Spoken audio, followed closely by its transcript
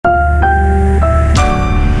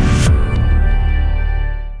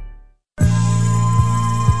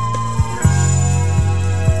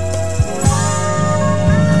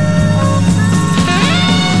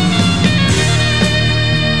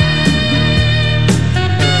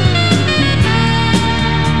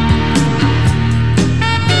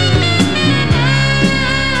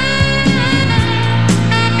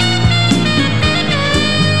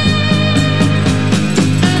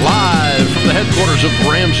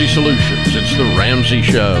Ramsey Solutions. It's the Ramsey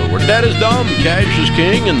Show, where debt is dumb, cash is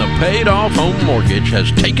king, and the paid-off home mortgage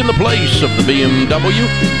has taken the place of the BMW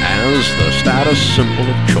as the status symbol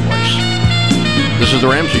of choice. This is the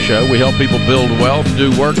Ramsey Show. We help people build wealth, do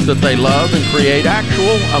work that they love, and create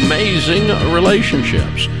actual amazing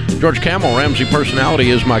relationships. George Kamel, Ramsey Personality,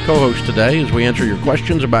 is my co-host today as we answer your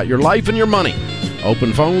questions about your life and your money.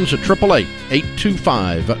 Open phones at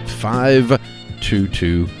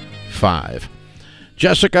 888-825-5225.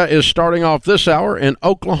 Jessica is starting off this hour in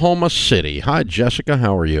Oklahoma City. Hi, Jessica.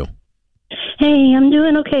 How are you? Hey, I'm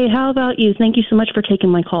doing okay. How about you? Thank you so much for taking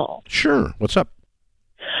my call. Sure. What's up?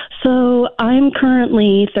 So I'm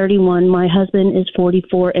currently 31. My husband is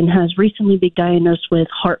 44 and has recently been diagnosed with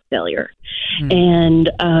heart failure.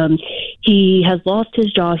 And he has lost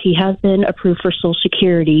his job. He has been approved for Social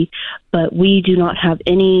Security, but we do not have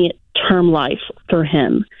any term life for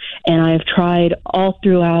him. And I have tried all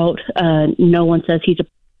throughout. No one says he's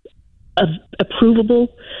approvable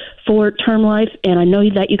for term life. And I know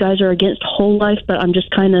that you guys are against whole life, but I'm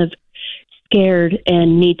just kind of scared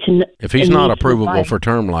and need to. If he's not approvable for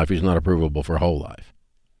term life, he's not approvable for whole life.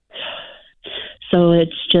 So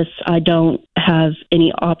it's just I don't have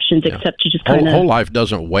any options except to just kind of. Whole life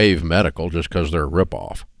doesn't waive medical just because they're a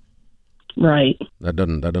ripoff. Right. That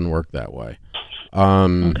doesn't work that way.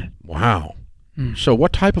 Okay. Wow. So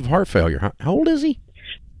what type of heart failure? How old is he?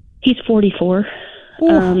 He's 44.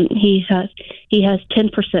 He has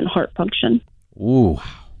 10% heart function. Ooh.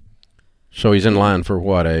 So he's in line for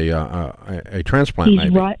what, a transplant?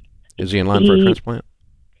 Maybe. Right. Is he in line for a transplant?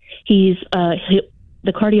 He's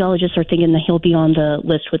the cardiologists are thinking that he'll be on the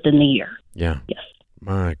list within the year. Yeah. Yes.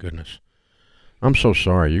 My goodness. I'm so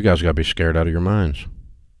sorry. You guys got to be scared out of your minds.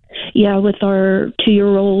 Yeah, with our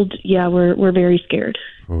 2-year-old, we're very scared.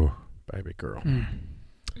 Oh, baby girl.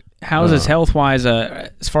 How is his health-wise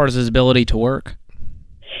as far as his ability to work?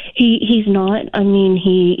 He's not. I mean,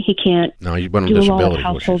 he can't. No, he's been on do disability. A lot of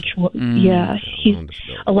household chores. Yeah,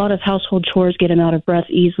 a lot of household chores get him out of breath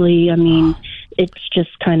easily. I mean, it's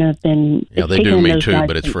just kind of been. Yeah, they do me too,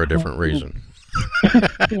 but it's for a different reason.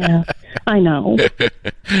 Yeah, I know.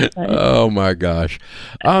 Oh my gosh,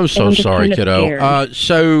 I'm so sorry, kiddo.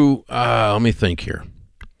 Let me think here.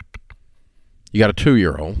 You got a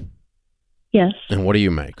 2-year-old. Yes. And what do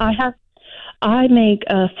you make? I make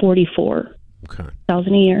 $44,000 a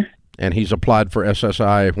year. And he's applied for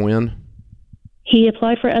SSI when? He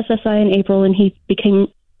applied for SSI in April, and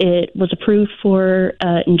it was approved for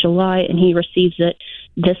in July, and he receives it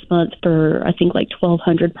this month for I think like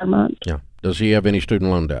 $1,200 per month. Yeah. Does he have any student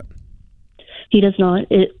loan debt? He does not.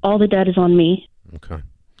 All the debt is on me. Okay.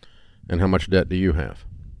 And how much debt do you have?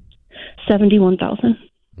 $71,000.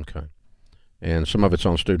 Okay. And some of it's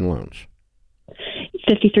on student loans?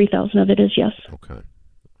 $53,000 of it is, yes. Okay. All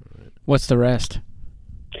right. What's the rest?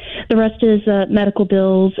 The rest is medical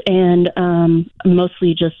bills and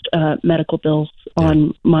mostly just medical bills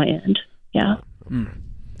on my end. Yeah. Okay.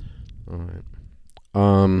 All right.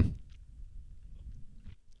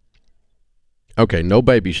 Okay, no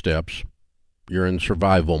baby steps. You're in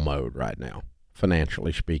survival mode right now,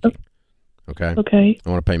 financially speaking. Okay? Okay. I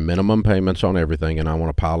want to pay minimum payments on everything, and I want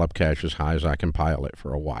to pile up cash as high as I can pile it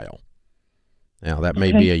for a while. Now, that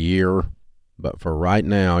may be a year, but for right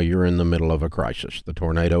now, you're in the middle of a crisis. The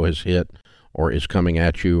tornado has hit or is coming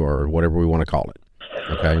at you or whatever we want to call it.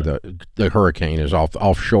 Okay? The hurricane is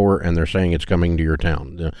offshore, and they're saying it's coming to your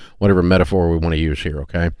town. Whatever metaphor we want to use here,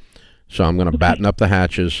 okay? So I'm going to batten up the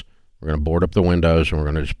hatches. We're going to board up the windows, and we're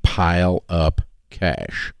going to just pile up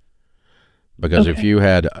cash. Because if you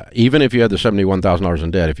had, even if you had the $71,000 in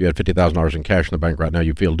debt, if you had $50,000 in cash in the bank right now,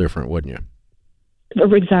 you'd feel different, wouldn't you?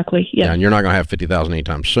 Exactly, yeah. And you're not going to have $50,000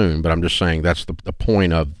 anytime soon, but I'm just saying that's the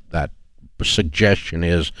point of that suggestion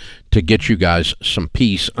is to get you guys some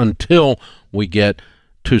peace until we get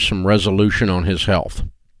to some resolution on his health.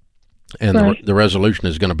 And the resolution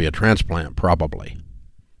is going to be a transplant, probably.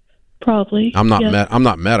 Probably. I'm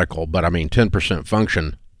not medical, but I mean 10%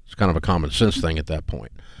 function is kind of a common sense thing at that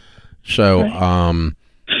point. So, I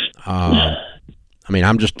mean,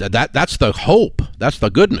 I'm just that's the hope. That's the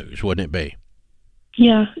good news, wouldn't it be?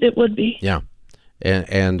 Yeah, it would be. Yeah,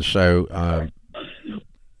 and so.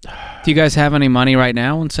 Do you guys have any money right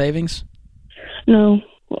now in savings? No,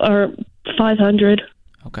 or $500.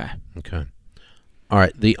 Okay. All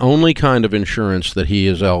right. The only kind of insurance that he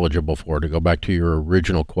is eligible for, to go back to your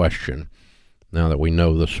original question, now that we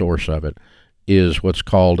know the source of it, is what's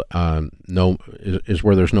called is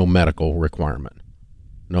where there's no medical requirement,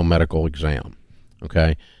 no medical exam.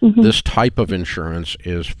 Okay. Mm-hmm. This type of insurance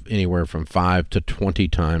is anywhere from 5 to 20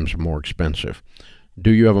 times more expensive.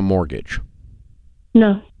 Do you have a mortgage?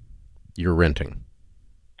 No. You're renting?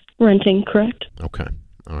 Renting, correct? Okay.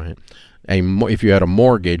 All right. If you had a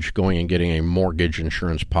mortgage, going and getting a mortgage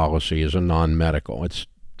insurance policy is a non-medical. It's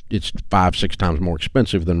 5-6 times more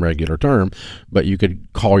expensive than regular term, but you could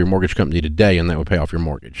call your mortgage company today and that would pay off your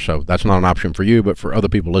mortgage. So that's not an option for you, but for other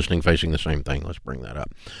people listening facing the same thing, let's bring that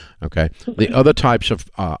up. Okay. The other types of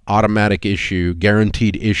automatic issue,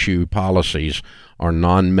 guaranteed issue policies are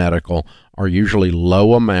non-medical, are usually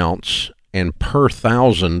low amounts, and per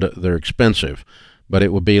thousand they're expensive. But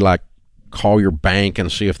it would be like call your bank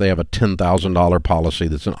and see if they have a $10,000 policy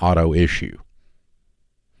that's an auto issue.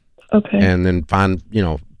 Okay. And then find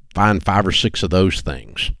 5 or 6 of those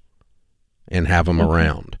things and have them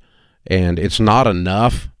around. And it's not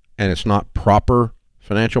enough, and it's not proper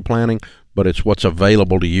financial planning, but it's what's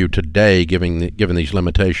available to you today given these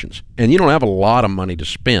limitations. And you don't have a lot of money to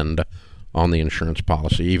spend on the insurance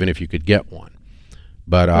policy, even if you could get one.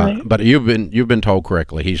 But right. But you've been told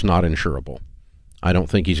correctly, he's not insurable. I don't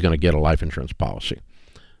think he's going to get a life insurance policy,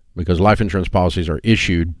 because life insurance policies are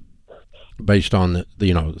issued based on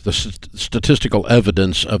the statistical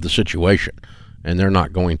evidence of the situation, and they're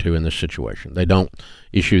not going to in this situation. They don't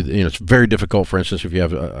issue. It's very difficult, for instance, if you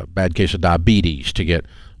have a bad case of diabetes, to get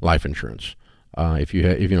life insurance. If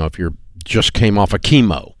you're just came off of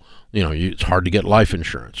chemo, it's hard to get life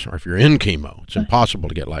insurance. Or if you're in chemo, it's impossible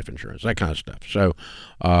to get life insurance. That kind of stuff. So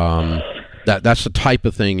that's the type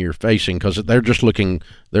of thing you're facing, because they're just looking.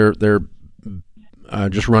 They're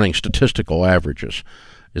just running statistical averages.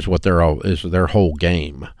 Is what is their whole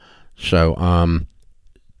game. So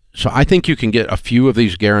I think you can get a few of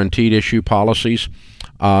these guaranteed issue policies.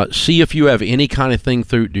 See if you have any kind of thing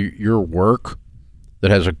through your work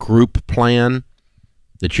that has a group plan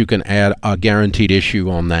that you can add a guaranteed issue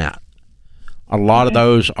on that. A lot of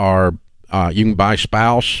those are you can buy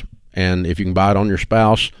spouse, and if you can buy it on your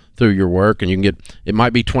spouse through your work, and you can get, it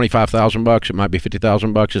might be $25,000, it might be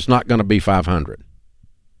 $50,000. It's not going to be $500.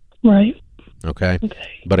 Right. Okay.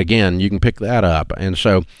 But again, you can pick that up. And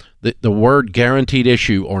so the word guaranteed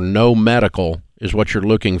issue or no medical is what you're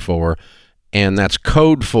looking for. And that's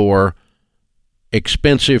code for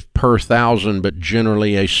expensive per thousand, but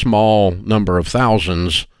generally a small number of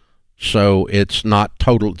thousands. So it's not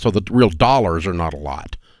total. So the real dollars are not a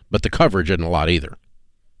lot, but the coverage isn't a lot either.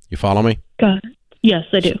 You follow me? Got it. Yes,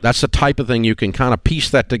 I do. So that's the type of thing you can kind of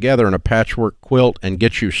piece that together in a patchwork quilt and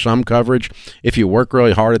get you some coverage. If you work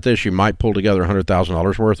really hard at this, you might pull together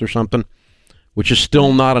 $100,000 worth or something, which is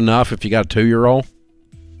still not enough if you got a 2-year-old,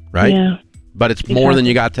 right? Yeah. But it's more than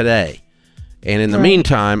you got today. And in the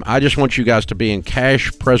meantime, I just want you guys to be in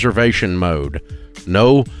cash preservation mode.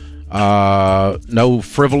 No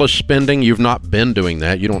frivolous spending. You've not been doing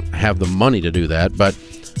that. You don't have the money to do that, but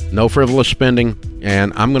no frivolous spending.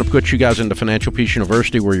 And I'm going to put you guys into Financial Peace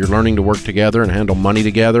University, where you're learning to work together and handle money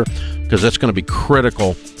together, because that's going to be critical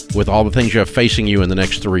with all the things you have facing you in the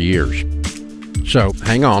next 3 years. So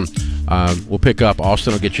hang on. We'll pick up.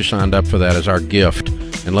 Austin will get you signed up for that as our gift.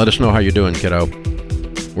 And let us know how you're doing, kiddo.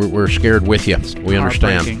 We're scared with you. We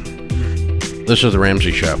understand. This is The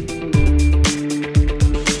Ramsey Show.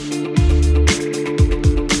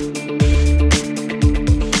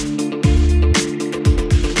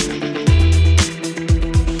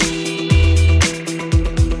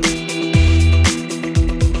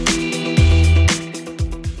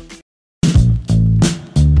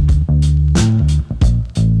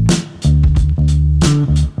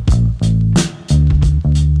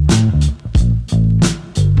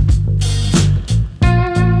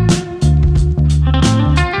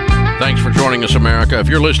 America. If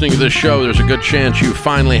you're listening to this show, there's a good chance you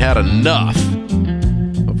finally had enough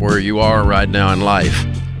of where you are right now in life.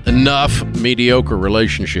 Enough mediocre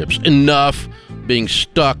relationships. Enough being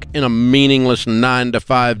stuck in a meaningless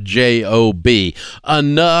 9-to-5 job.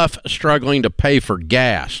 Enough struggling to pay for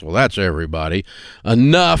gas. Well, that's everybody.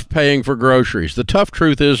 Enough paying for groceries. The tough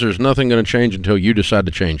truth is there's nothing going to change until you decide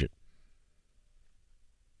to change it.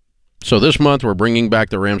 So this month, we're bringing back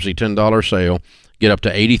the Ramsey $10 sale. Get up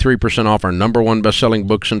to 83% off our #1 best-selling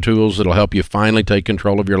books and tools that'll help you finally take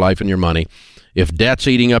control of your life and your money. If debt's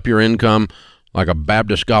eating up your income like a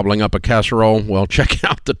Baptist gobbling up a casserole, well, check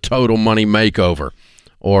out the Total Money Makeover,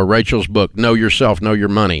 or Rachel's book, Know Yourself, Know Your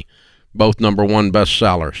Money, both #1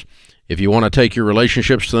 bestsellers. If you want to take your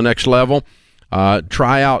relationships to the next level,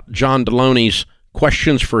 try out John Deloney's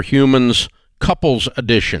Questions for Humans Couples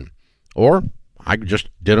Edition. Or I just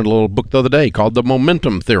did a little book the other day called The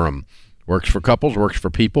Momentum Theorem. Works for couples, works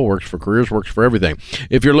for people, works for careers, works for everything.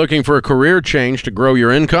 If you're looking for a career change to grow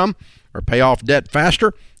your income or pay off debt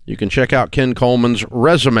faster, you can check out Ken Coleman's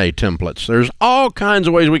resume templates. There's all kinds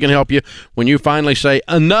of ways we can help you when you finally say,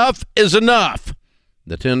 enough is enough.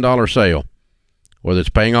 The $10 sale. Whether it's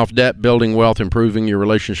paying off debt, building wealth, improving your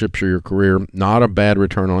relationships or your career, not a bad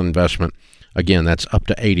return on investment. Again, that's up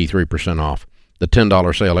to 83% off. The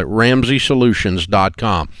 $10 sale at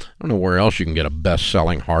RamseySolutions.com. I don't know where else you can get a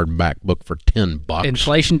best-selling hardback book for $10.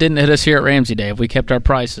 Inflation didn't hit us here at Ramsey, Dave. We kept our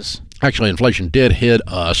prices. Actually, inflation did hit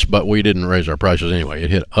us, but we didn't raise our prices anyway. It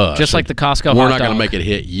hit us. Just like the Costco hot We're dog. not going to make it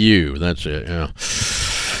hit you. That's it, yeah.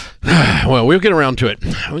 Well, we'll get around to it.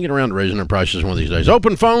 We'll get around to raising our prices one of these days.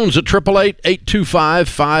 Open phones at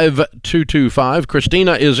 888-825-5225.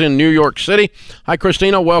 Christina is in New York City. Hi,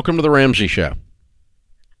 Christina. Welcome to the Ramsey Show.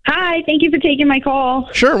 Hi, thank you for taking my call.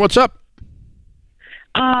 Sure. What's up?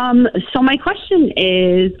 So my question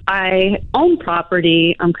is, I own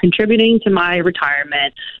property. I'm contributing to my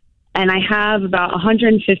retirement, and I have about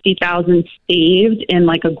 $150,000 saved in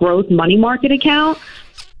like a growth money market account.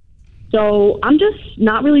 So I'm just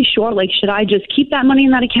not really sure, like, should I just keep that money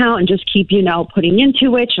in that account and just keep, putting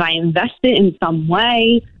into it? Should I invest it in some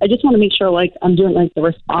way? I just want to make sure, like, I'm doing, like, the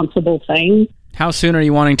responsible thing. How soon are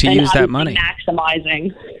you wanting to use that money?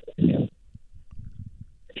 Maximizing.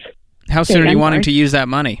 How soon are you wanting to use that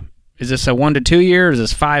money? Is this a 1 to 2 years?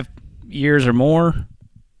 Is this 5 years or more?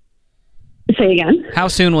 Say again. How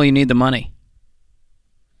soon will you need the money?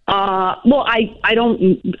 Well, I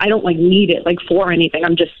don't like need it like for anything.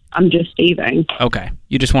 I'm just saving. Okay.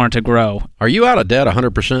 You just want it to grow. Are you out of debt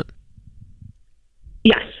 100%?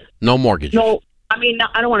 Yes. No mortgages? No. I mean,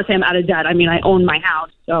 I don't want to say I'm out of debt. I mean, I own my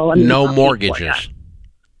house, so I'm no not mortgages.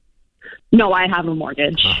 No, I have a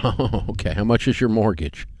mortgage. Oh, okay. How much is your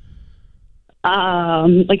mortgage?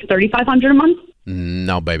 Like $3,500 a month.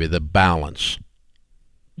 No, baby, the balance.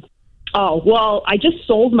 Oh, well, I just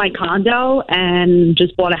sold my condo and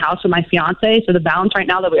just bought a house with my fiance. So the balance right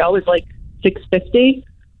now that we owe is like $650.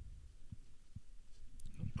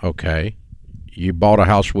 Okay. You bought a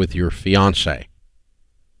house with your fiance.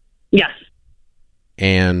 Yes.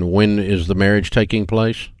 And when is the marriage taking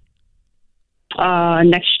place?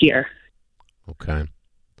 Next year. Okay.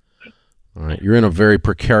 All right. You're in a very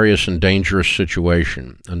precarious and dangerous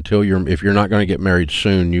situation. If you're not going to get married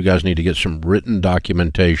soon, you guys need to get some written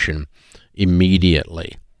documentation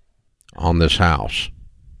immediately on this house.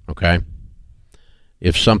 Okay?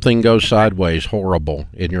 If something goes sideways horrible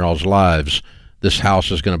in your all's lives, this house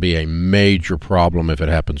is going to be a major problem if it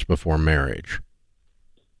happens before marriage.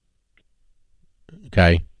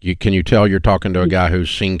 Okay? Can you tell you're talking to a guy who's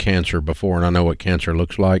seen cancer before, and I know what cancer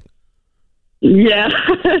looks like? Yeah.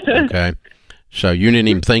 Okay. So you didn't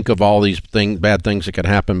even think of all these bad things that could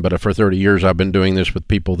happen, but for 30 years I've been doing this with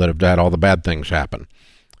people that have had all the bad things happen.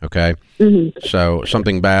 Okay? Mm-hmm. So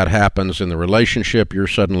something bad happens in the relationship, you're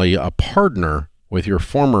suddenly a partner with your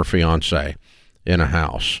former fiance in a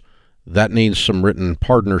house. That needs some written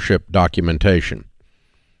partnership documentation.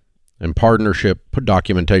 And partnership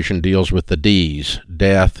documentation deals with the D's: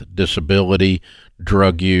 death, disability,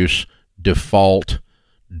 drug use, default,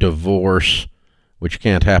 divorce, which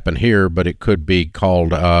can't happen here, but it could be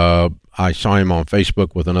called, I saw him on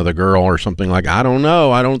Facebook with another girl or something like, I don't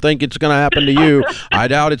know. I don't think it's going to happen to you. I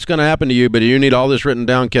doubt it's going to happen to you, but you need all this written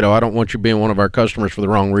down, kiddo. I don't want you being one of our customers for the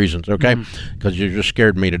wrong reasons, okay? Because you just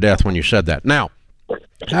scared me to death when you said that. Now,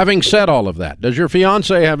 having said all of that, does your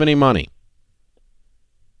fiance have any money?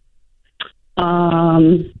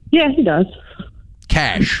 Yeah, he does.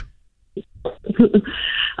 Cash?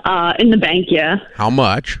 In the bank, yeah. How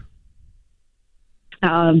much?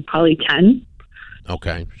 Probably 10.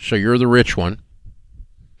 Okay, so you're the rich one.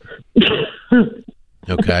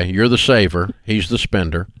 Okay, you're the saver. He's the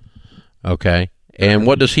spender. Okay, and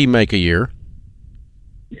what does he make a year?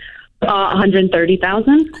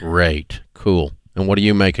 $130,000. Great, cool. And what do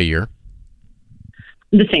you make a year?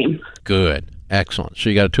 The same. Good, excellent. So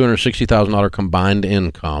you got a $260,000 combined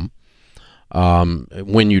income.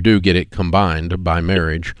 When you do get it combined by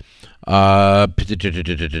marriage. Let's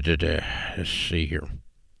see here.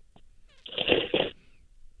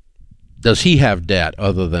 Does he have debt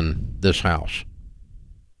other than this house?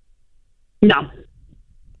 No.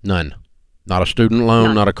 None. Not a student loan,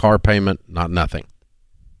 None. Not a car payment, nothing.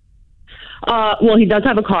 Well, he does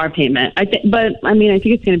have a car payment. I think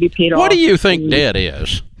it's going to be paid off. What do you think debt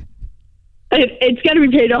is? It's going to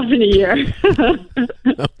be paid off in a year.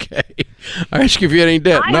 Okay. I ask you if you had any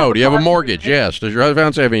debt. I No. have Do you have a car mortgage? payment. Yes. Does your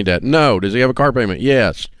fiance have any debt? No. Does he have a car payment?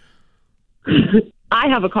 Yes. I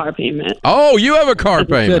have a car payment. Oh, you have a car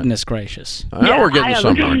payment. Goodness gracious. Now Yeah, we're I getting have a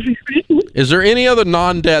somewhere. car payment. Is there any other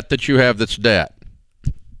non-debt that you have that's debt?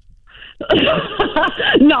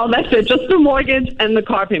 No, that's it. Just the mortgage and the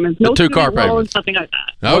car payments. No The two car student loans, payments. nothing like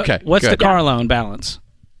that. Okay. What's good. the car loan balance?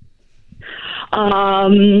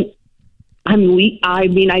 I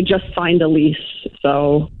just signed a lease,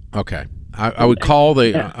 so. Okay. I would call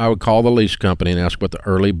the lease company and ask what the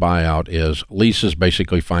early buyout is. Lease is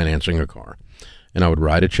basically financing a car. And I would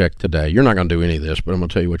write a check today. You're not going to do any of this, but I'm going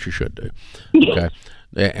to tell you what you should do. Okay.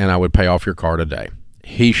 And I would pay off your car today.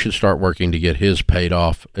 He should start working to get his paid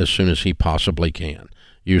off as soon as he possibly can.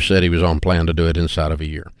 You said he was on plan to do it inside of a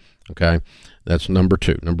year. Okay. That's number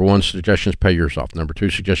 2. Number 1 suggestion is pay yours off. Number 2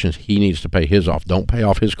 suggestion is he needs to pay his off. Don't pay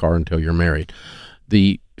off his car until you're married.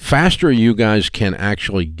 The faster you guys can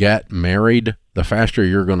actually get married, the faster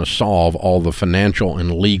you're going to solve all the financial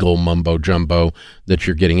and legal mumbo jumbo that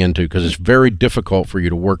you're getting into, because it's very difficult for you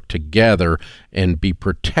to work together and be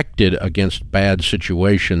protected against bad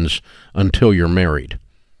situations until you're married.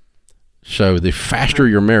 So the faster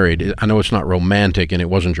you're married, I know it's not romantic and it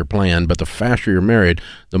wasn't your plan, but the faster you're married,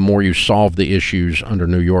 the more you solve the issues under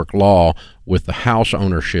New York law with the house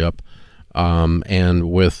ownership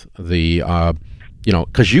and with the,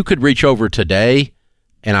 because you could reach over today,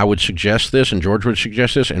 and I would suggest this, and George would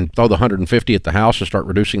suggest this, and throw the $150 at the house and start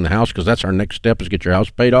reducing the house, because that's our next step, is get your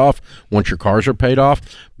house paid off once your cars are paid off.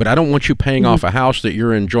 But I don't want you paying off a house that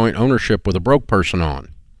you're in joint ownership with a broke person on.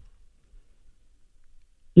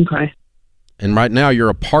 Okay. And right now you're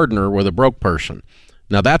a partner with a broke person.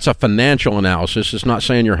 Now that's a financial analysis. It's not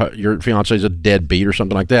saying your fiance is a deadbeat or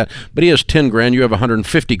something like that, but he has 10 grand, you have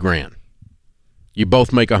 150 grand. You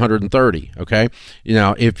both make 130, okay?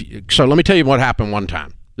 So let me tell you what happened one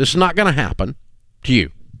time. This is not going to happen to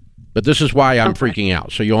you, but this is why I'm freaking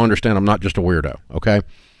out. So you'll understand I'm not just a weirdo, okay?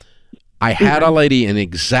 I had a lady in the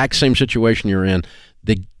exact same situation you're in.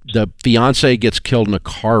 The fiance gets killed in a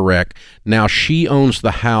car wreck. Now she owns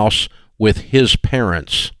the house with his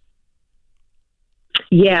parents.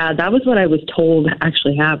 Yeah, that was what I was told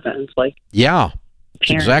actually happens. Yeah,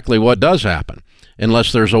 it's exactly what does happen,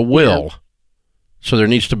 unless there's a will. Yeah. So there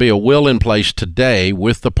needs to be a will in place today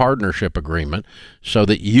with the partnership agreement so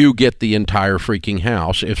that you get the entire freaking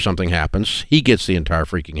house. If something happens, he gets the entire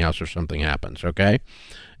freaking house if something happens, okay?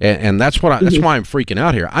 And that's that's why I'm freaking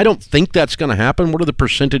out here. I don't think that's going to happen. What are the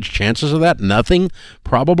percentage chances of that? Nothing,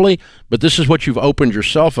 probably. But this is what you've opened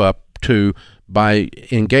yourself up to by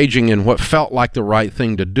engaging in what felt like the right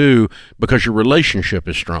thing to do because your relationship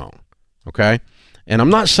is strong, okay? And I'm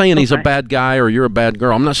not saying he's a bad guy or you're a bad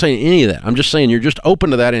girl. I'm not saying any of that. I'm just saying you're just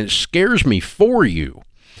open to that, and it scares me for you.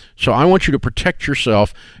 So I want you to protect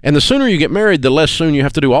yourself. And the sooner you get married, the less soon you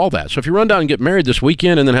have to do all that. So if you run down and get married this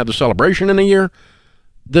weekend and then have the celebration in a year,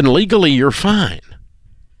 then legally you're fine.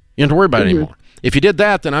 You don't have to worry about it anymore. If you did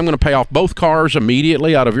that, then I'm going to pay off both cars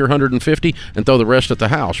immediately out of your 150 and throw the rest at the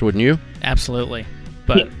house, wouldn't you? Absolutely.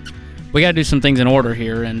 But we got to do some things in order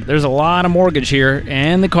here, and there's a lot of mortgage here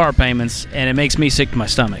and the car payments, and it makes me sick to my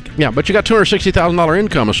stomach. Yeah, but you got $260,000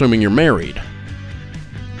 income, assuming you're married.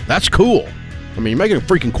 That's cool. I mean, you're making a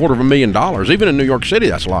freaking $250,000. Even in New York City,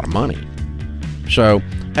 that's a lot of money. So,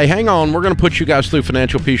 hey, hang on. We're going to put you guys through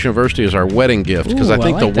Financial Peace University as our wedding gift, because I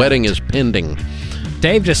think the wedding is pending.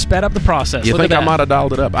 Dave just sped up the process. You think I might have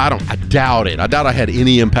dialed it up? I doubt it. I doubt I had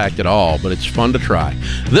any impact at all, but it's fun to try.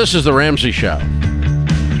 This is The Ramsey Show.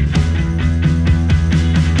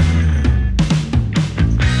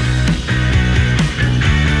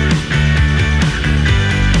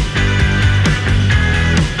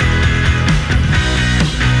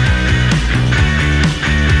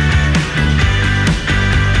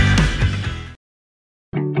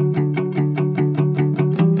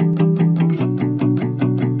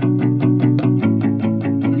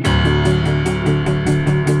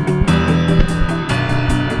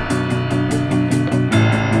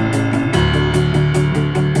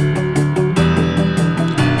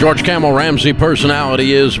 George Camel, Ramsey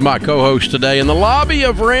Personality, is my co-host today. In the lobby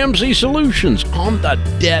of Ramsey Solutions on the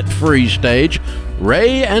debt-free stage,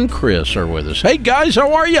 Ray and Chris are with us. Hey, guys,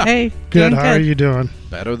 how are you? Hey. Good. How are you doing?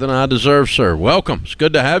 Better than I deserve, sir. Welcome. It's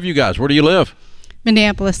good to have you guys. Where do you live?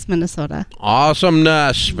 Minneapolis, Minnesota.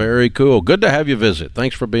 Awesomeness. Very cool. Good to have you visit.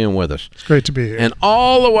 Thanks for being with us. It's great to be here. And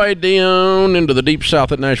all the way down into the deep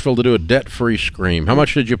south at Nashville to do a debt-free scream. How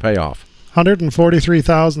much did you pay off?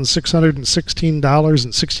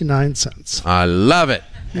 $143,616.69. I love it.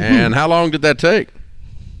 And how long did that take?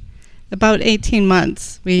 About 18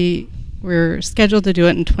 months. We were scheduled to do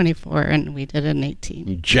it in 24, and we did it in 18.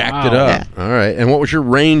 You jacked it up. Yeah. All right. And what was your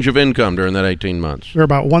range of income during that 18 months? We're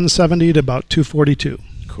about 170 to about 242.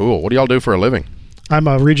 Cool. What do y'all do for a living? I'm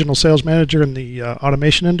a regional sales manager in the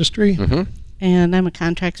automation industry. Mm-hmm. And I'm a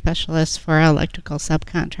contract specialist for an electrical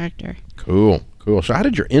subcontractor. Cool. So how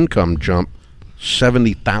did your income jump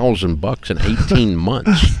 $70,000 in 18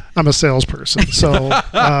 months? I'm a salesperson, so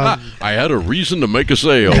I had a reason to make a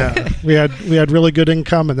sale. Yeah, we had really good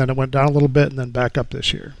income, and then it went down a little bit, and then back up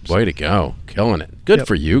this year. So. Way to go, killing it. Good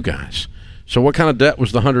for you guys. So what kind of debt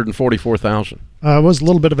was the $144,000? It was a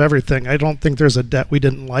little bit of everything. I don't think there's a debt we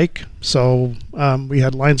didn't like. So we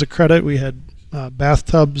had lines of credit, we had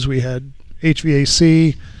bathtubs, we had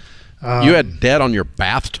HVAC. You had debt on your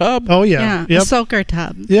bathtub? Oh, yeah. A soaker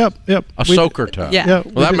tub. Yep. A soaker tub? Yeah.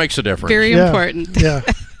 Well, that makes a difference. Very important. Yeah.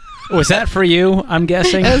 Was that for you, I'm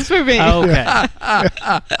guessing? That was for me. Oh, okay.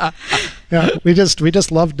 Yeah, we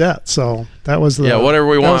just love debt, so that was the whatever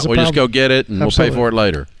we want, we problem. just go get it, and Absolutely. we'll pay for it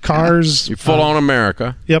later. Cars. You're full on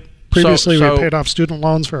America. Yep. Previously, So- we paid off student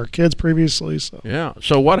loans for our kids previously. So Yeah.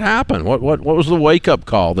 So what happened? What was the wake up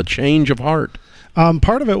call? The change of heart?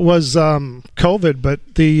 part of it was COVID, but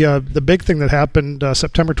the big thing that happened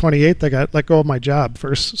September 28th, I got let go of my job,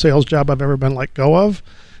 first sales job I've ever been let go of,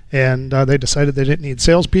 and they decided they didn't need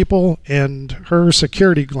salespeople, and her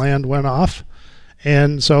security gland went off.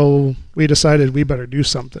 And so we decided we better do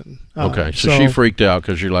something. Okay, so she freaked out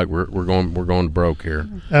because you're like, we're going broke here.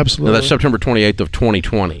 Absolutely. Now, that's September 28th of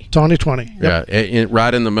 2020. 2020. Yep. Yeah,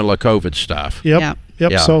 right in the middle of COVID stuff. Yep. Yeah.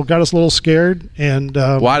 Yeah. So got us a little scared, and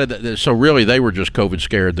Why did that? So really, they were just COVID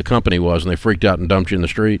scared. The company was, and they freaked out and dumped you in the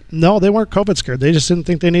street. no, they weren't COVID scared. They just didn't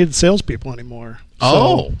think they needed salespeople anymore.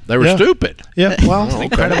 Oh, they were stupid. Yeah. Well, It's an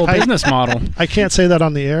incredible business model. I can't say that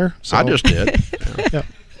on the air. So. I just did.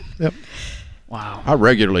 Yep. Wow. I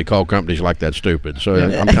regularly call companies like that stupid, so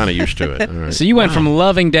I'm kind of used to it. All right. So you went from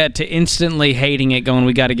loving debt to instantly hating it, going,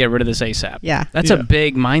 we got to get rid of this ASAP. Yeah. That's a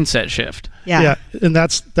big mindset shift. Yeah. And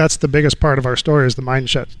that's the biggest part of our story is the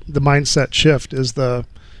mindset. The mindset shift is the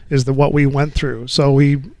what we went through. So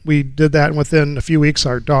we did that, and within a few weeks,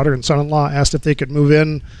 our daughter and son-in-law asked if they could move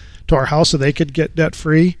in to our house so they could get debt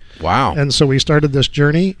free. Wow. And so we started this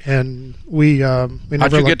journey, and we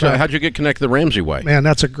never looked back. How'd you get connected to the Ramsey Way? Man,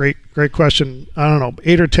 that's a great question. I don't know,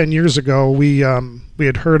 8 or 10 years ago, we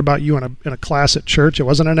had heard about you in a class at church. It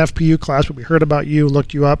wasn't an FPU class, but we heard about you,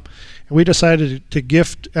 looked you up, and we decided to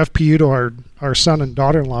gift FPU to our son and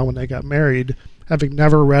daughter-in-law when they got married, having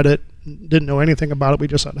never read it, didn't know anything about it. We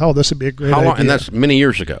just thought, oh, this would be a great How long? idea. And that's many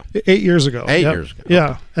years ago. 8 years ago. 8 Yep. years ago.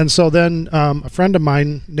 Yeah. And so then a friend of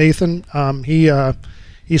mine, Nathan,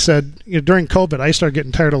 he said, during COVID, I started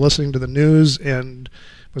getting tired of listening to the news and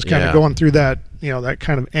was kind of going through that, that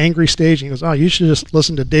kind of angry stage. And he goes, oh, you should just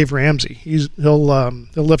listen to Dave Ramsey. He'll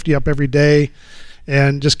lift you up every day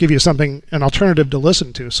and just give you an alternative to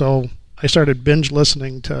listen to. So I started binge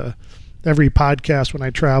listening to every podcast when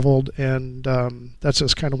I traveled, and that's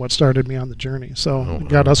just kind of what started me on the journey. So it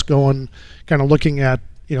got us going, kind of looking at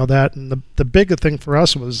that, and the big thing for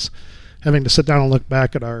us was having to sit down and look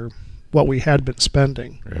back at what we had been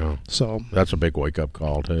spending. Yeah. So That's a big wake up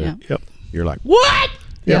call too. Yeah. Yep. You're like, what?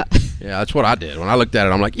 Yeah. Yeah, that's what I did. When I looked at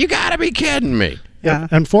it, I'm like, you got to be kidding me. Yeah.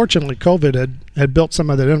 Unfortunately, COVID had built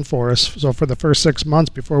some of that in for us. So for the first 6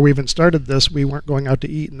 months before we even started this, we weren't going out to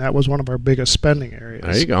eat, and that was one of our biggest spending areas.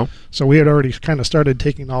 There you go. So we had already kind of started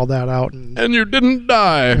taking all that out, and And you didn't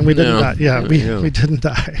die. we didn't die. Yeah, we didn't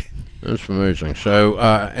die. That's amazing. So,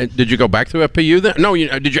 and did you go back through FPU then? No,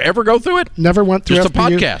 did you ever go through it? Never went through Just the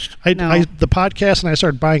FPU. podcast. No. The podcast, and I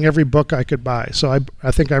started buying every book I could buy. So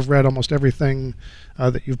I think I've read almost everything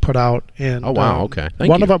that you've put out. And Oh, wow. Okay. Thank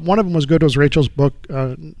one you. of them was good. It was Rachel's book,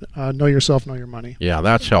 Know Yourself, Know Your Money. Yeah,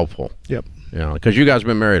 that's helpful. Yep. Yeah, because you guys have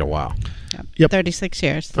been married a while. Yep. 36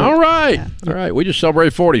 years. All right. Yeah. All right. We just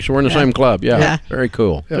celebrated 40, so we're in the same club. Yeah. Yeah. Very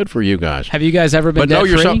cool. Yep. Good for you guys. Have you guys ever been But know debt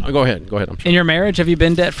free? yourself. Go ahead. I'm sorry. In your marriage, have you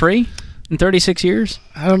been debt free in 36 years?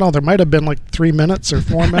 I don't know. There might have been like 3 minutes or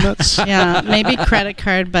 4 minutes. Yeah, maybe credit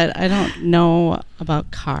card, but I don't know about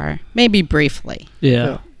car. Maybe briefly.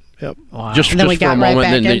 Yep. Wow. Just And then we for a got right moment,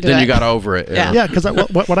 back then into you it. got over it. Yeah. Yeah, because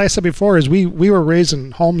what I said before is we were raised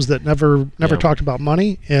in homes that never Yeah. talked about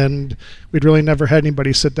money, and we'd really never had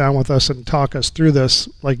anybody sit down with us and talk us through this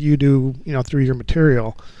like you do, through your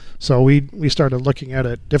material. So we started looking at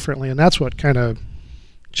it differently, and that's what kind of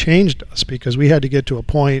changed us, because we had to get to a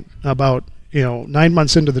point about 9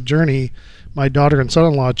 months into the journey. My daughter and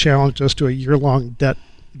son-in-law challenged us to a year-long debt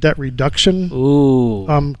reduction Ooh.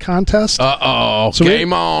 contest. Uh-oh. So we-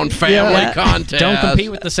 Game on. Family Yeah. contest. Don't compete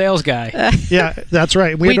with the sales guy. Yeah, that's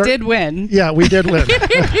right. We had did win. Yeah, we did win.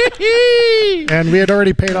 And we had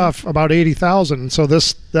already paid off about $80,000, so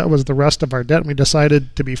that was the rest of our debt. And we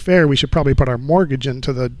decided, to be fair, we should probably put our mortgage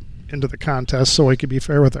into the contest so we could be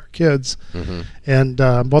fair with our kids. Mhm.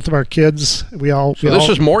 And both of our kids, So this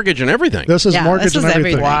is mortgage and everything. this is Yeah, mortgage this is and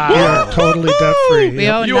everything. everything. We are totally debt free. We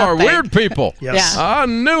owe You are nothing. weird people. Yes. I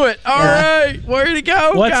knew it. All right. Way to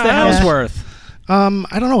go, What's the guys. house worth?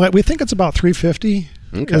 I don't know. We think it's about $350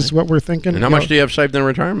 Okay. is what we're thinking. And how much do you have saved in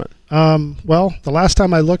retirement? Well, the last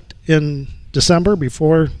time I looked in December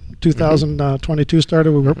before 2022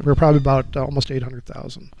 started, we were probably about almost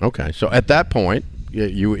 800,000. Okay, so at that point,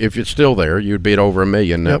 you if it's still there, you'd be at over $1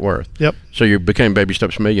 million net worth. Yep. So you became Baby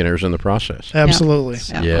Steps millionaires in the process. Absolutely.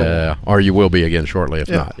 Yeah. Or you will be again shortly, if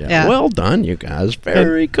not. Yeah. Well done, you guys.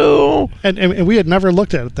 Very cool. And we had never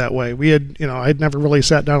looked at it that way. We had, I'd never really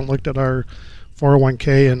sat down and looked at our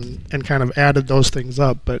 401k and kind of added those things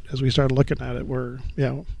up. But as we started looking at it, we're,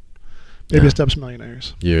 Baby Steps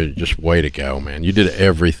millionaires. You just way to go, man. You did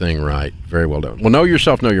everything right. Very well done. Well, know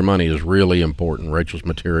yourself, know your money is really important. Rachel's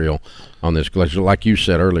material on this, like you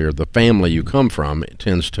said earlier, the family you come from, it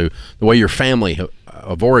tends to, the way your family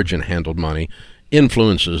of origin handled money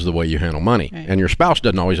influences the way you handle money. Right. And your spouse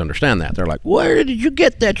doesn't always understand that. They're like, where did you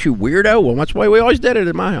get that, you weirdo? Well, that's the way we always did it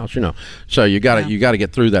in my house, So you got to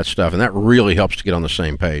get through that stuff, and that really helps to get on the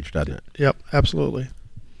same page, doesn't it? Yep, absolutely.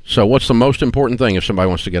 So what's the most important thing if somebody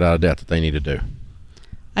wants to get out of debt that they need to do?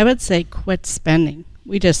 I would say quit spending.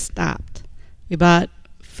 We just stopped. We bought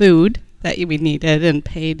food that we needed and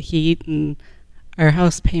paid heat and our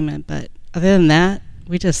house payment, but other than that,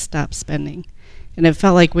 we just stopped spending. And it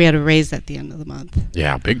felt like we had a raise at the end of the month.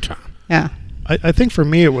 Yeah, big time. Yeah. I think for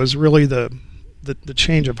me it was really the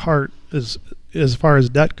change of heart as far as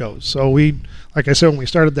debt goes. So we, like I said, when we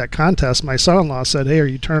started that contest, my son-in-law said, hey, are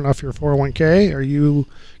you turning off your 401k? Are you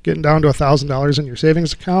getting down to $1,000 in your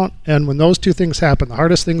savings account? And when those two things happened, the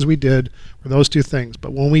hardest things we did were those two things.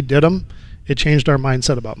 But when we did them, it changed our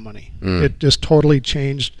mindset about money. It just totally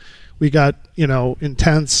changed. We got,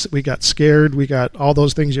 intense. We got scared. We got all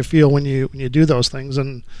those things you feel when you do those things.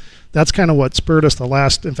 And that's kind of what spurred us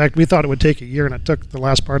in fact, we thought it would take a year, and the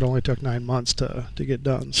last part only took 9 months to get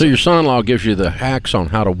done. So your son-in-law gives you the hacks on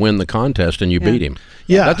how to win the contest, and you beat him.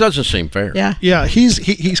 Yeah. That doesn't seem fair. Yeah,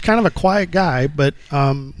 he's kind of a quiet guy, but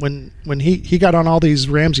when he got on all these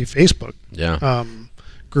Ramsey Facebook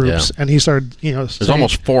groups, and he started, there's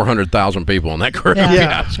almost 400,000 people in that group.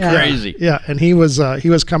 Yeah. It's crazy. Yeah, and he was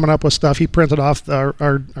coming up with stuff. He printed off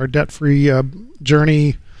our debt-free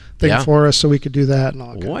journey thing for us so we could do that and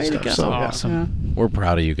all that kind of stuff. So, awesome. We're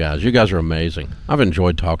proud of you guys. You guys are amazing. I've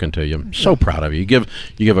enjoyed talking to you. I'm so proud of you. You give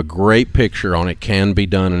a great picture on it can be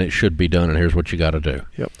done and it should be done, and here's what you got to do.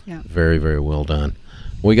 Yep. Yeah. Very, very well done.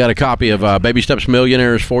 We got a copy of Baby Steps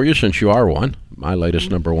Millionaires for you, since you are one, my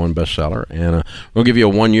latest #1 bestseller, and we'll give you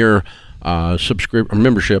a 1-year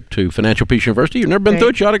membership to Financial Peace University. You've never been through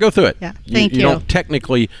it, you ought to go through it. Yeah, thank you. You don't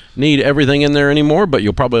technically need everything in there anymore, but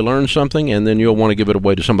you'll probably learn something, and then you'll want to give it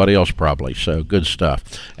away to somebody else probably. So good stuff.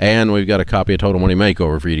 And we've got a copy of Total Money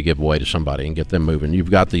Makeover for you to give away to somebody and get them moving.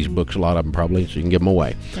 You've got these books, a lot of them probably, so you can give them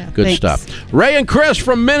away. Yeah, good stuff. Ray and Chris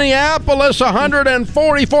from Minneapolis,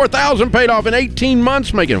 $144,000 paid off in 18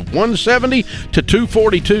 months, making it 170 to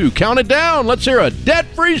 242. Count it down. Let's hear a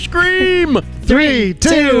debt-free scream. 3,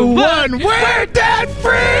 2, 1. We're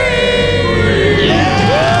debt-free!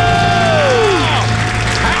 Yeah!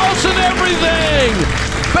 House and everything!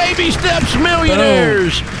 Baby Steps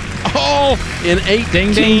millionaires! All in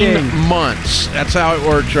 18 months. That's how it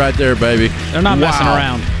works right there, baby. They're not messing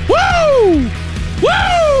around. Woo!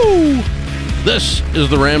 Woo! This is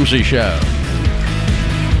The Ramsey Show.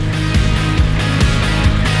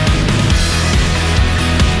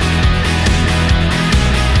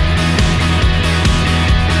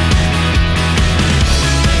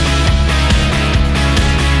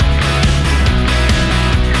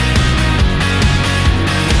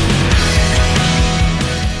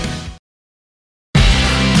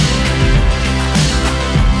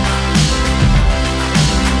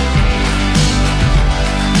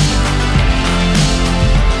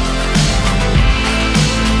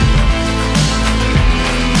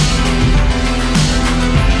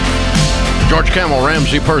 George Camel,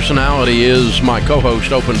 Ramsey Personality, is my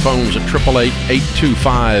co-host. Open phones at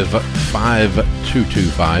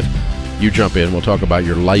 888-825-5225. You jump in. We'll talk about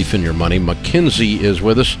your life and your money. Mackenzie is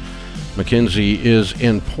with us. Mackenzie is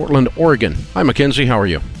in Portland, Oregon. Hi, Mackenzie. How are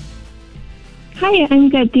you? Hi, I'm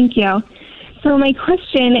good. Thank you. So my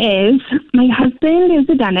question is, my husband is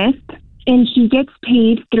a dentist, and he gets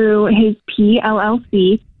paid through his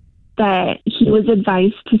PLLC that he was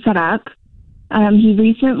advised to set up. He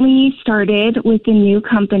recently started with a new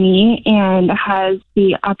company and has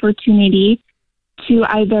the opportunity to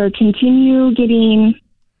either continue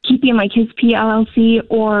keeping like his PLLC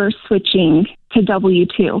or switching to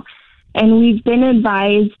W-2. And we've been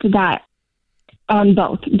advised that on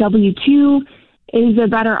both. W-2 is a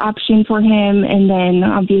better option for him, and then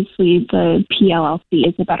obviously the PLLC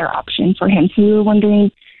is a better option for him. So we were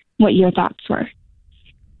wondering what your thoughts were.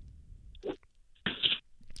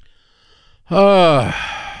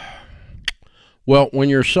 Well, when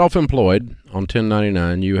you're self-employed on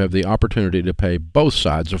 1099, you have the opportunity to pay both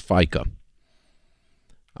sides of FICA.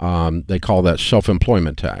 They call that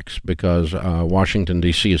self-employment tax because Washington,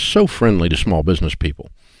 D.C. is so friendly to small business people.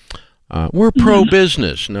 We're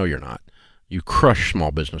pro-business. No, you're not. You crush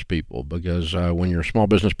small business people because when you're a small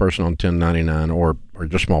business person on 1099 or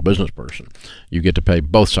just small business person, you get to pay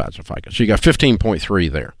both sides of FICA. So you got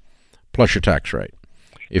 15.3 there, plus your tax rate.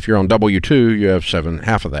 If you're on W-2, you have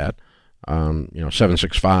half of that,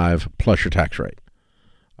 765 plus your tax rate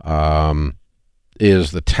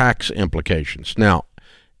is the tax implications. Now,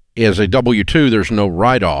 as a W-2, there's no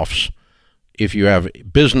write-offs. If you have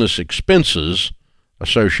business expenses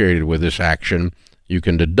associated with this action, you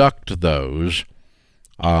can deduct those.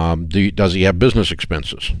 Does he have business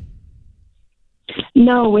expenses?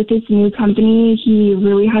 No, with this new company, he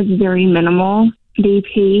really has very minimal. They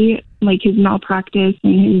pay like his malpractice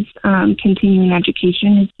and his continuing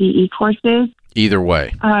education, his CE courses. Either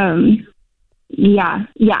way. Yeah.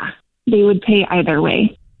 They would pay either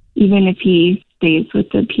way, even if he stays with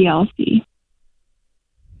the PLC.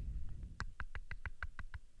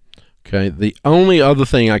 Okay. The only other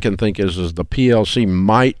thing I can think is the PLC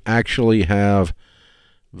might actually have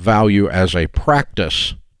value as a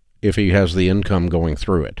practice if he has the income going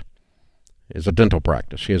through it. It's a dental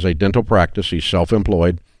practice. He has a dental practice. He's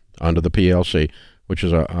self-employed under the PLC, which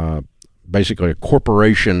is basically a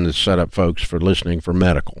corporation that's set up, folks, for listening, for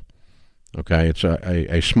medical. Okay. It's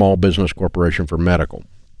a small business corporation for medical.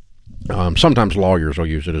 Sometimes lawyers will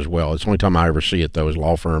use it as well. It's the only time I ever see it, though, is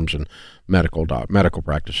law firms and medical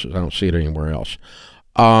practices. I don't see it anywhere else.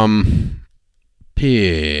 So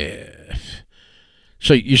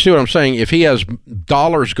you see what I'm saying? If he has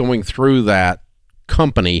dollars going through that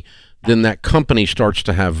company, then that company starts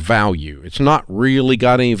to have value. It's not really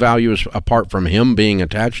got any value apart from him being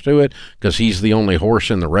attached to it because he's the only horse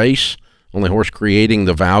in the race, only horse creating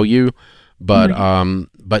the value. But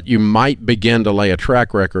you might begin to lay a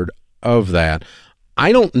track record of that.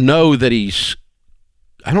 I don't know that he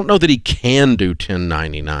can do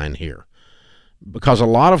 1099 here because a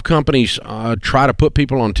lot of companies try to put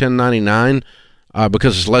people on 1099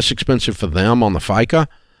 because it's less expensive for them on the FICA,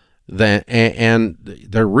 and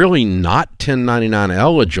they're really not 1099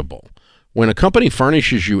 eligible. When a company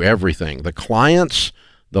furnishes you everything, the clients,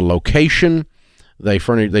 the location, they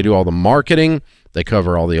do all the marketing, they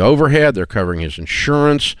cover all the overhead, they're covering his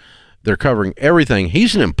insurance, they're covering everything.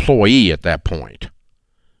 He's an employee at that point.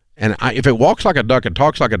 And if it walks like a duck and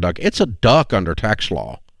talks like a duck, it's a duck under tax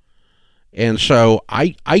law. And so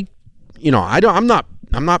I'm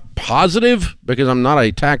not positive because I'm not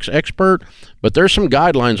a tax expert, but there's some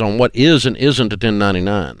guidelines on what is and isn't a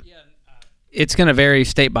 1099. It's going to vary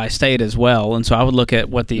state by state as well, and so I would look at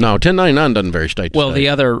what the... No, 1099 doesn't vary state to state. Well,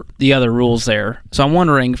 the other rules there. So I'm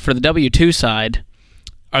wondering, for the W-2 side,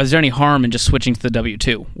 is there any harm in just switching to the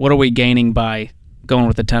W-2? What are we gaining by going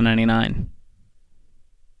with the 1099?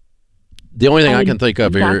 The only thing I can think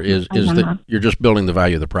of here is that you're just building the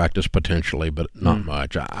value of the practice potentially, but not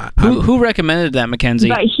much. Who recommended that, Mackenzie?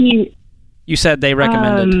 But you said they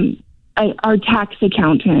recommended... our tax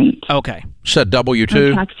accountant. Okay. Said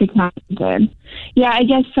W-2? Our tax accountant did. Yeah, I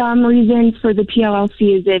guess some reasons for the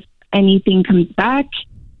PLLC is if anything comes back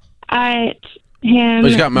at him,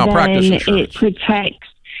 he's got malpractice then insurance. It protects.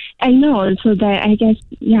 I know, so that I guess,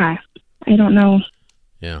 I don't know.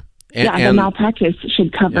 Yeah. The malpractice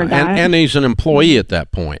should cover that. And he's an employee at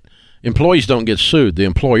that point. Employees don't get sued. The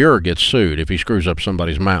employer gets sued if he screws up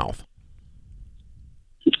somebody's mouth.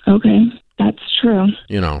 Okay. That's true.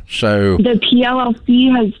 So... The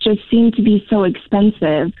PLLC has just seemed to be so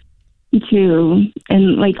expensive, too,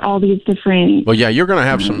 and, like, all these different... Well, yeah, you're going to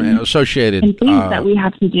have some associated... And things that we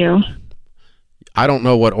have to do. I don't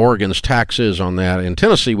know what Oregon's tax is on that. In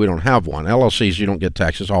Tennessee, we don't have one. LLCs, you don't get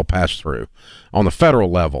taxes, all passed through. On the federal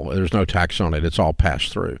level, there's no tax on it. It's all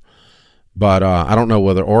passed through. But I don't know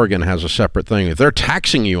whether Oregon has a separate thing. If they're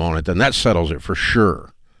taxing you on it, then that settles it for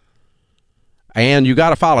sure. And you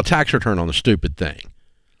got to file a tax return on the stupid thing.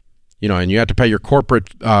 And you have to pay your corporate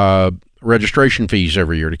registration fees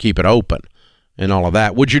every year to keep it open and all of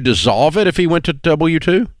that. Would you dissolve it if he went to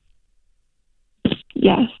W-2?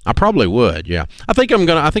 Yes. I probably would, yeah. I think I'm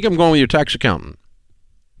going with your tax accountant.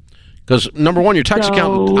 Because number one, your tax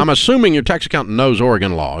accountant, I'm assuming your tax accountant knows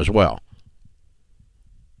Oregon law as well.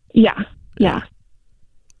 Yeah.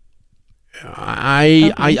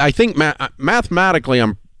 I think mathematically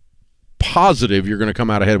I'm positive you're going to come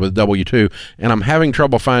out ahead with W-2, and I'm having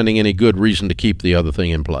trouble finding any good reason to keep the other thing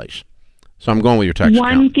in place. So I'm going with your tax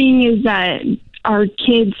accountant. One thing is that our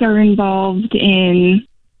kids are involved in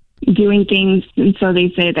doing things, and so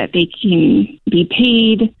they say that they can be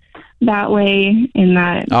paid that way in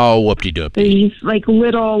that? Oh, whoop-de-doop. These like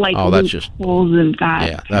little like that's just holes in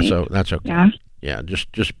that. Yeah, that's okay. Yeah. Yeah,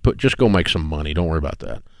 just go make some money. Don't worry about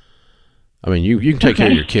that. I mean, you can take care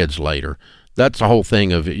of your kids later. That's the whole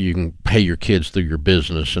thing of you can pay your kids through your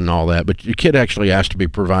business and all that, but your kid actually has to be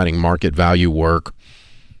providing market value work.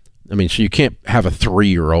 I mean, so you can't have a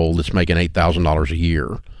 3-year-old that's making $8,000 a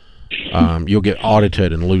year. You'll get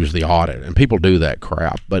audited and lose the audit, and people do that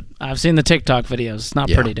crap. But I've seen the TikTok videos. It's not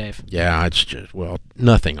pretty, Dave. Yeah, it's just,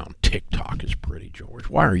 nothing on TikTok is pretty, George.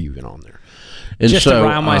 Why are you even on there? And just to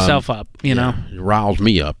rile myself up, you know. It riles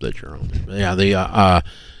me up that you're on there. Yeah,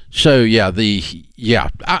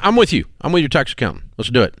 I'm with you. I'm with your tax accountant. Let's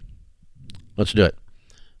do it.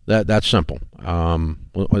 That's simple. I'm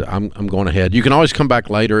going ahead. You can always come back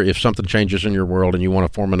later if something changes in your world and you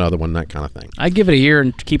want to form another one, that kind of thing. I'd give it a year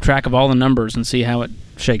and keep track of all the numbers and see how it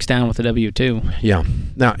shakes down with the W-2. Yeah.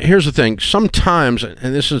 Now, here's the thing. Sometimes,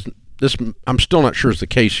 and this I'm still not sure is the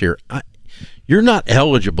case here, you're not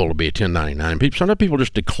eligible to be a 1099. Sometimes people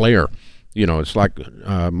just declare, it's like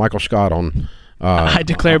Michael Scott on... I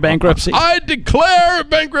declare bankruptcy. I declare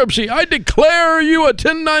bankruptcy. I declare you a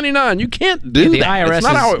 1099. You can't do the that. The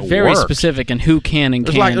IRS is very specific in who can and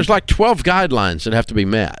can't. There's like 12 guidelines that have to be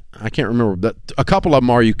met. I can't remember, but a couple of them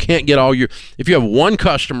are you can't get all your... If you have one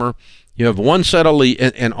customer, you have one set of lead,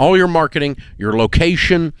 and all your marketing, your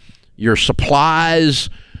location, your supplies,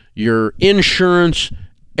 your insurance,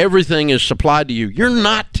 everything is supplied to you. You're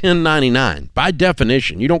not 1099 by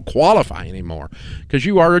definition. You don't qualify anymore because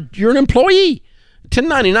you're an employee.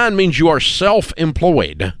 1099 means you are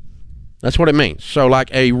self-employed. That's what it means. So like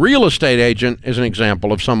a real estate agent is an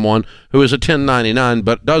example of someone who is a 1099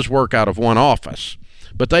 but does work out of one office.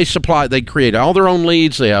 But they create all their own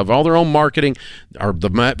leads, they have all their own marketing, or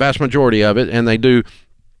the vast majority of it, and they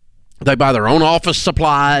buy their own office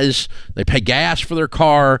supplies, they pay gas for their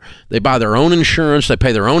car, they buy their own insurance, they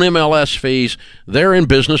pay their own MLS fees. They're in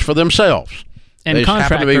business for themselves. And they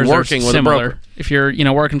contractors happen to be working are with similar. a broker. If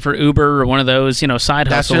you're, working for Uber or one of those, side hustles.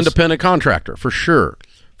 That's independent contractor, for sure.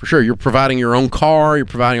 For sure. You're providing your own car, you're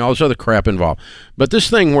providing all this other crap involved. But this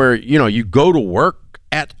thing where, you go to work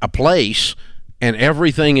at a place and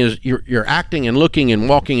everything is, you're acting and looking and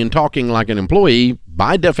walking and talking like an employee,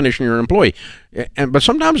 by definition, you're an employee. But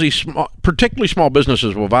sometimes these particularly small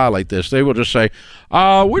businesses will violate this. They will just say,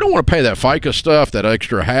 we don't want to pay that FICA stuff, that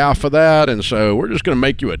extra half of that, and so we're just going to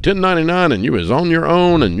make you a 1099 and you is on your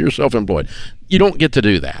own and you're self-employed. You don't get to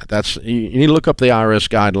do that. You need to look up the IRS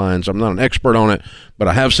guidelines. I'm not an expert on it, but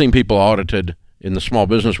I have seen people audited in the small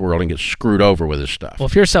business world and get screwed over with this stuff. Well,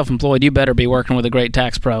 if you're self-employed, you better be working with a great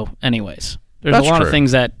tax pro anyways. There's a lot of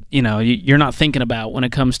things that, you're not thinking about when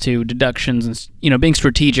it comes to deductions and, being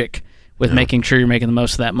strategic with making sure you're making the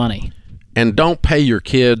most of that money. And don't pay your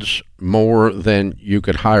kids more than you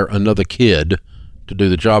could hire another kid to do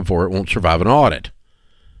the job for. It won't survive an audit.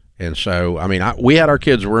 And so, we had our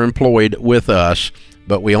kids were employed with us,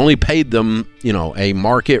 but we only paid them, a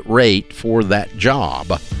market rate for that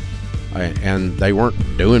job. And they weren't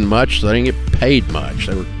doing much, so they didn't get paid much.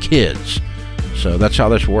 They were kids. So that's how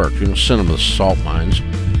this works. You don't send them to the salt mines.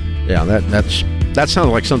 Yeah, that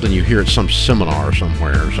sounds like something you hear at some seminar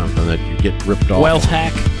somewhere or something that you get ripped off. Wealth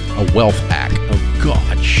hack. A wealth hack. Oh,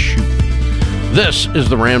 God, shoot. This is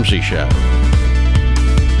The Ramsey Show.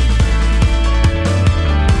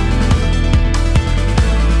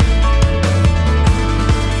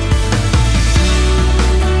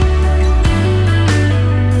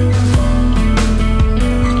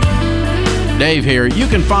 Dave here. You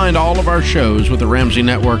can find all of our shows with the Ramsey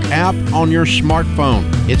Network app on your smartphone.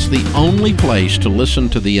 It's the only place to listen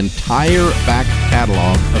to the entire back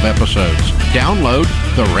catalog of episodes. Download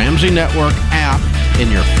the Ramsey Network app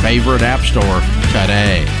in your favorite app store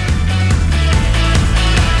today.